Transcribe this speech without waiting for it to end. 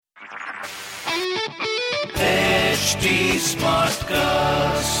HT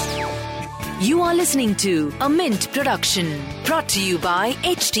Smartcast. You are listening to a Mint production brought to you by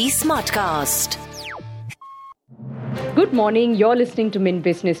HT Smartcast. Good morning. You're listening to Mint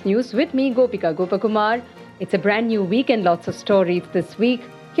Business News with me, Gopika Gopakumar. It's a brand new week and lots of stories this week.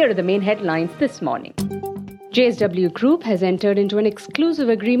 Here are the main headlines this morning. JSW Group has entered into an exclusive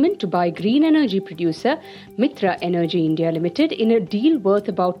agreement to buy green energy producer Mitra Energy India Limited in a deal worth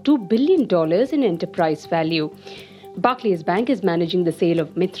about $2 billion in enterprise value. Barclays Bank is managing the sale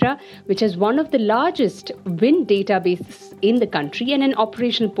of Mitra, which has one of the largest wind databases in the country and an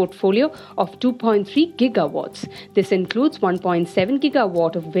operational portfolio of 2.3 gigawatts. This includes 1.7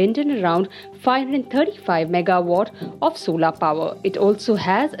 gigawatt of wind and around 535 megawatt of solar power. It also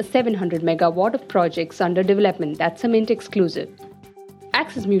has a 700 megawatt of projects under development. That's a Mint exclusive.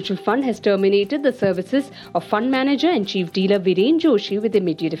 Axis Mutual Fund has terminated the services of fund manager and chief dealer Viren Joshi with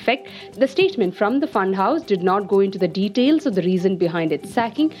immediate effect. The statement from the fund house did not go into the details of the reason behind its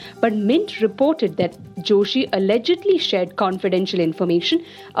sacking, but Mint reported that Joshi allegedly shared confidential information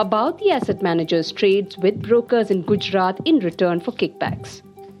about the asset manager's trades with brokers in Gujarat in return for kickbacks.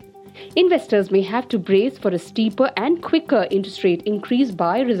 Investors may have to brace for a steeper and quicker interest rate increase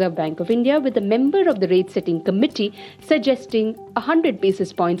by Reserve Bank of India, with a member of the rate-setting committee suggesting a 100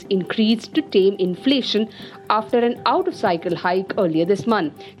 basis points increase to tame inflation after an out-of-cycle hike earlier this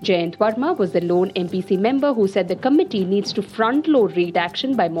month. Jayant Verma was the lone MPC member who said the committee needs to front-load rate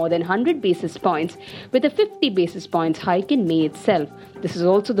action by more than 100 basis points, with a 50 basis points hike in May itself. This is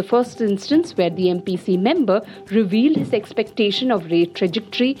also the first instance where the MPC member revealed his expectation of rate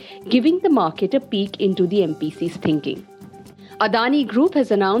trajectory, giving the market a peek into the MPC's thinking. Adani Group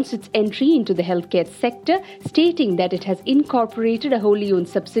has announced its entry into the healthcare sector, stating that it has incorporated a wholly owned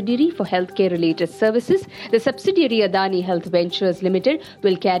subsidiary for healthcare-related services. The subsidiary Adani Health Ventures Limited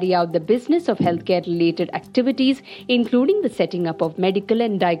will carry out the business of healthcare-related activities, including the setting up of medical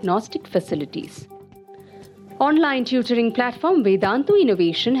and diagnostic facilities. Online tutoring platform Vedantu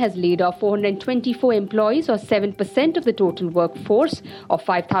Innovation has laid off 424 employees, or 7% of the total workforce of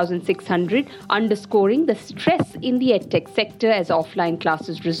 5,600, underscoring the stress in the edtech sector as offline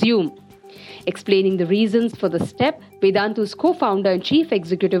classes resume. Explaining the reasons for the step, Vedantu's co-founder and chief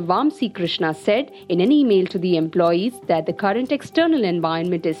executive Vamsi Krishna said in an email to the employees that the current external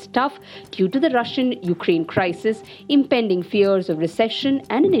environment is tough due to the Russian-Ukraine crisis, impending fears of recession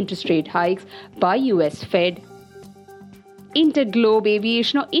and an interest rate hikes by US Fed. Interglobe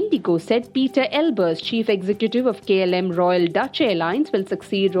Aviation, or Indigo, said Peter Elbers, chief executive of KLM Royal Dutch Airlines, will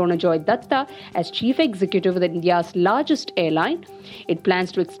succeed Ronojoy Datta as chief executive of India's largest airline. It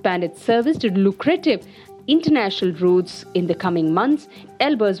plans to expand its service to lucrative international routes in the coming months.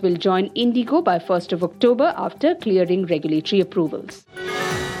 Elbers will join Indigo by 1st of October after clearing regulatory approvals.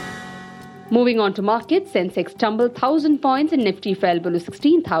 Moving on to markets, Sensex tumbled 1,000 points and Nifty fell below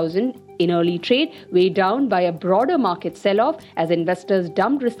 16,000 in early trade, weighed down by a broader market sell-off as investors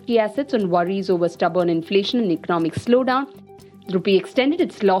dumped risky assets on worries over stubborn inflation and economic slowdown. The rupee extended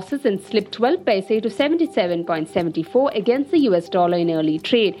its losses and slipped 12 paise to 77.74 against the US dollar in early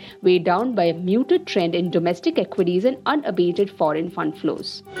trade, weighed down by a muted trend in domestic equities and unabated foreign fund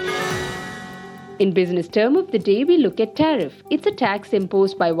flows. In business term of the day, we look at tariff. It's a tax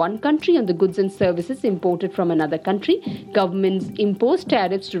imposed by one country on the goods and services imported from another country. Governments impose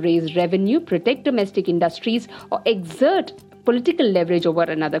tariffs to raise revenue, protect domestic industries, or exert political leverage over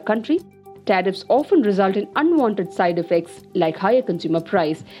another country. Tariffs often result in unwanted side effects like higher consumer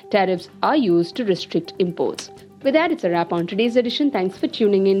price. Tariffs are used to restrict imports. With that, it's a wrap on today's edition. Thanks for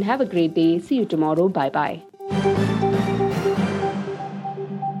tuning in. Have a great day. See you tomorrow. Bye-bye.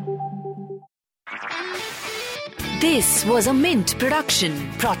 This was a Mint production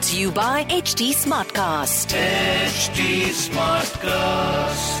brought to you by HT Smartcast. HT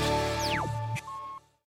Smartcast.